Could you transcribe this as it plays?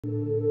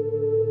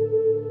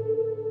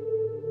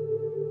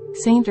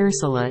Saint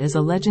Ursula is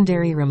a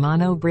legendary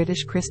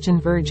Romano-British Christian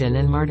virgin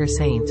and martyr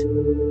saint.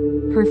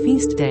 Her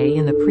feast day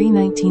in the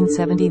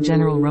pre-1970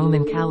 general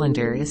Roman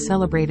calendar is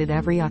celebrated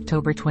every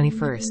October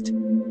 21st.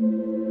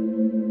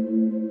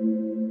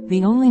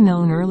 The only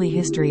known early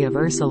history of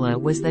Ursula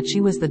was that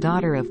she was the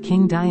daughter of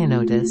King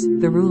Dionotus,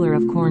 the ruler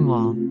of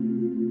Cornwall.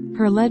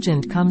 Her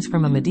legend comes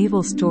from a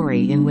medieval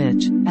story in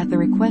which, at the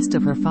request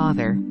of her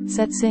father,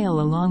 set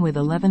sail along with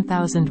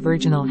 11,000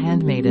 virginal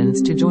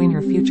handmaidens to join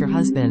her future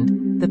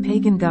husband, the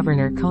pagan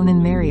governor Conan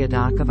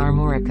Meriadoc of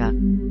Armorica.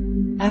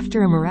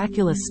 After a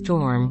miraculous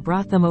storm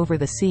brought them over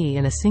the sea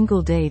in a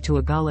single day to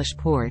a Gaulish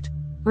port,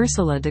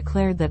 Ursula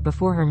declared that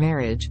before her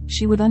marriage,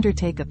 she would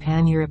undertake a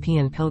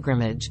pan-European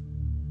pilgrimage.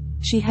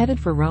 She headed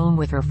for Rome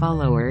with her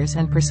followers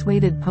and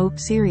persuaded Pope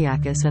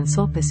Cyriacus and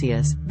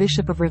Sulpicius,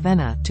 Bishop of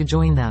Ravenna, to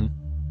join them.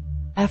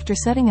 After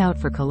setting out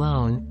for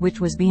Cologne,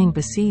 which was being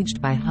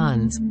besieged by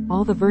Huns,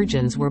 all the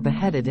virgins were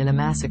beheaded in a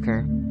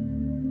massacre.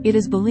 It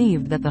is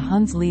believed that the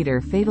Huns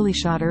leader fatally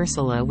shot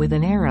Ursula with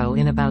an arrow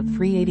in about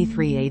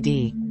 383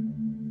 AD.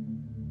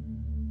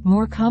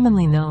 More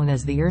commonly known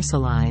as the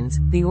Ursulines,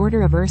 the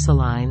Order of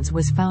Ursulines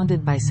was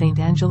founded by Saint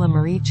Angela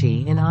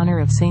Merici in honor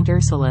of Saint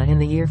Ursula in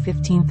the year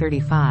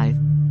 1535,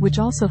 which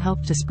also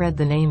helped to spread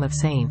the name of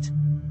Saint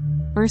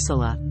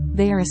Ursula.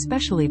 They are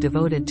especially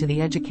devoted to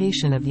the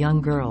education of young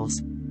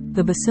girls.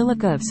 The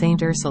Basilica of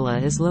Saint Ursula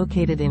is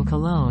located in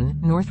Cologne,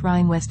 North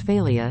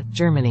Rhine-Westphalia,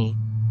 Germany.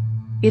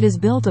 It is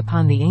built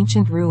upon the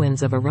ancient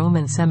ruins of a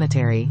Roman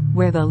cemetery,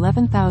 where the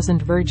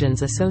 11,000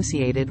 virgins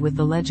associated with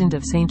the legend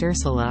of Saint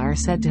Ursula are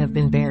said to have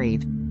been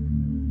buried.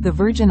 The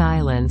Virgin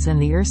Islands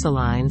and the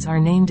Ursulines are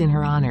named in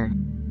her honor.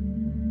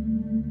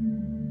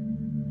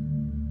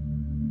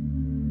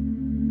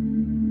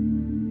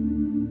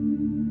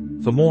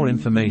 For more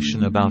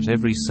information about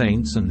every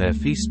saints and their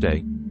feast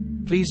day,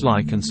 please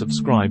like and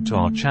subscribe to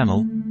our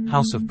channel,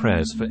 House of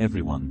Prayers for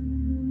Everyone.